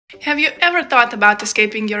Have you ever thought about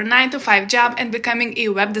escaping your 9-to-5 job and becoming a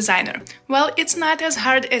web designer? Well, it's not as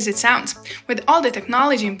hard as it sounds. With all the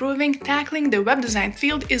technology improving, tackling the web design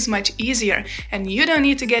field is much easier, and you don't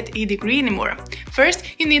need to get a degree anymore.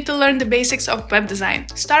 First, you need to learn the basics of web design.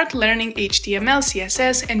 Start learning HTML,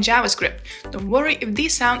 CSS, and JavaScript. Don't worry if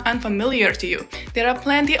these sound unfamiliar to you. There are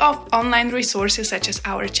plenty of online resources such as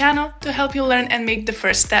our channel to help you learn and make the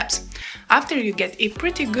first steps. After you get a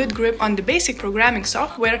pretty good grip on the basic programming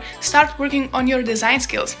software, start working on your design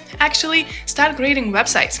skills. Actually, start creating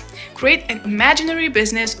websites. Create an imaginary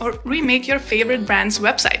business or remake your favorite brand's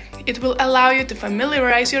website. It will allow you to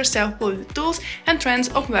familiarize yourself with the tools and trends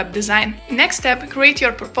of web design. Next step, create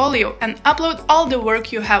your portfolio and upload all the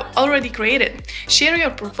work you have already created. Share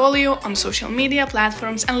your portfolio on social media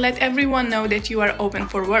platforms and let everyone know that you are open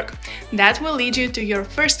for work. That will lead you to your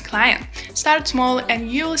first client. Start small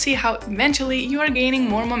and you will see how eventually you are gaining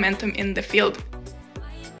more momentum in the field.